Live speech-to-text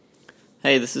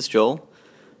Hey, this is Joel.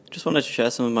 Just wanted to share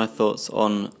some of my thoughts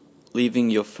on leaving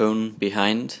your phone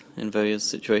behind in various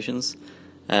situations.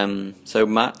 So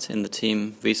Matt in the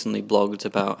team recently blogged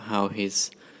about how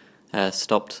he's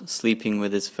stopped sleeping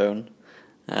with his phone.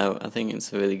 I think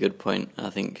it's a really good point. I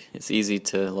think it's easy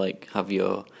to have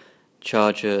your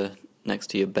charger next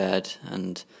to your bed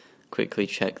and quickly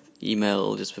check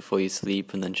email just before you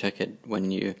sleep, and then check it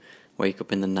when you wake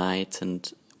up in the night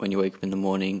and when you wake up in the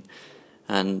morning.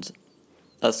 And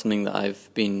that's something that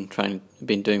I've been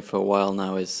doing for a while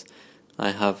now. Is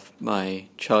I have my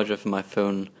charger for my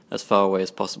phone as far away as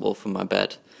possible from my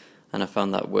bed, and I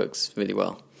found that works really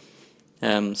well.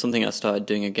 Something I started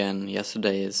doing again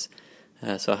yesterday is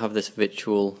so I have this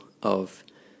ritual of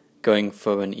going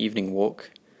for an evening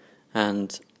walk,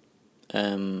 and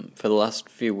for the last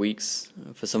few weeks,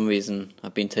 for some reason,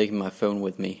 I've been taking my phone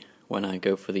with me when I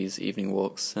go for these evening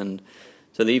walks. And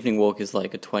so the evening walk is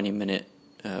like a 20-minute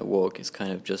walk. It's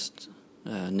kind of just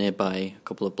nearby, a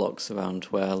couple of blocks around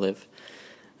where I live,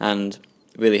 and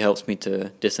it really helps me to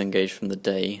disengage from the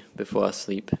day before I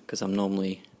sleep, because I'm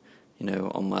normally,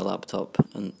 on my laptop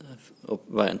and up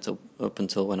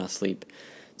until when I sleep.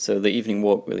 So the evening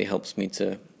walk really helps me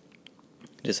to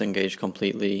disengage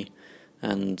completely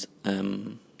and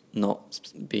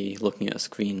not be looking at a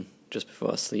screen just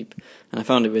before I sleep. And I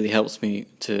found it really helps me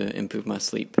to improve my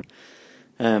sleep.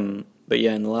 But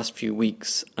yeah, in the last few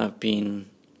weeks, I've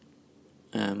been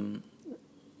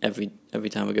every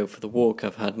time I go for the walk,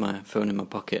 I've had my phone in my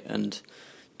pocket, and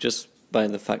just by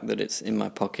the fact that it's in my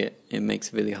pocket, it makes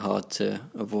it really hard to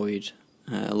avoid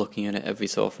looking at it every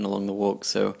so often along the walk.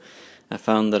 So I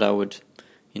found that I would,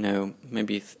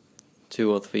 maybe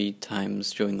 2 or 3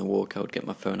 times during the walk, I would get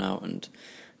my phone out and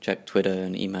check Twitter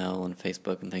and email and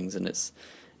Facebook and things, and it's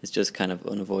just kind of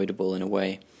unavoidable in a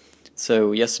way.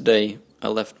 So yesterday, I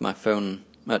left my phone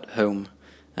at home.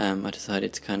 I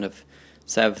decided to kind of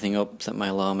set everything up, set my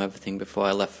alarm, everything before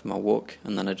I left for my walk,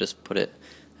 and then I just put it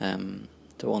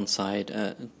to one side,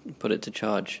 put it to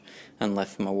charge, and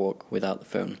left for my walk without the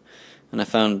phone. And I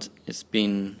found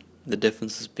the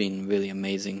difference has been really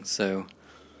amazing. So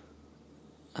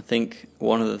I think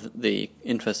one of the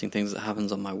interesting things that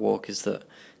happens on my walk is that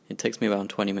it takes me around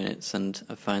 20 minutes, and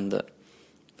I find that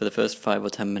for the first 5 or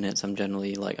 10 minutes, I'm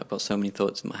generally I've got so many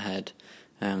thoughts in my head,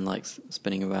 and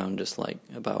spinning around just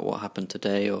about what happened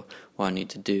today or what I need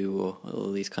to do or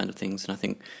all these kind of things. And I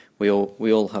think we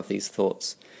all have these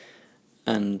thoughts.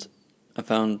 And I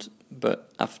found,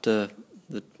 but after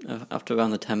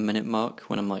around the 10-minute mark,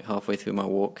 when I'm halfway through my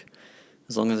walk,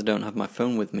 as long as I don't have my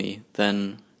phone with me,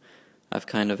 then I've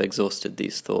kind of exhausted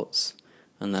these thoughts,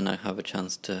 and then I have a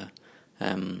chance to,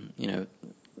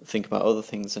 think about other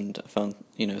things. And I found,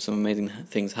 some amazing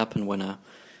things happen when I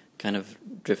kind of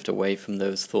drift away from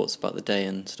those thoughts about the day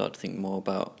and start to think more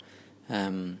about,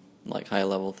 higher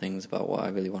level things about what I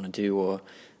really want to do, or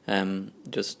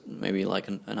just maybe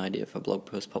an idea for a blog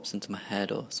post pops into my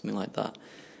head or something like that.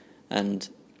 And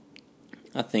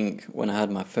I think when I had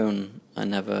my phone, I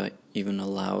never even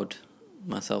allowed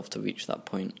myself to reach that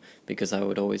point, because I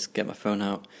would always get my phone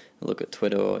out, look at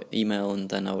Twitter or email, and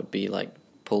then I would be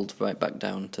pulled right back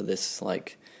down to this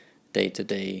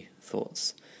day-to-day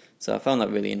thoughts. So I found that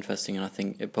really interesting, and I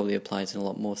think it probably applies in a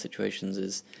lot more situations.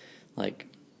 Is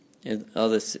in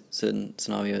other certain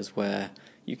scenarios where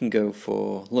you can go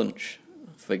for lunch,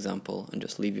 for example, and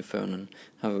just leave your phone and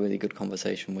have a really good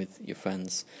conversation with your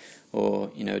friends, or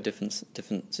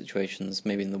different situations.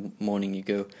 Maybe in the morning you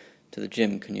go to the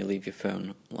gym, can you leave your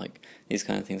phone? These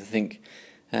kind of things. I think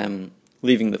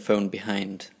leaving the phone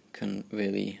behind can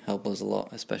really help us a lot,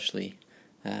 especially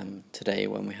today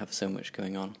when we have so much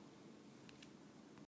going on.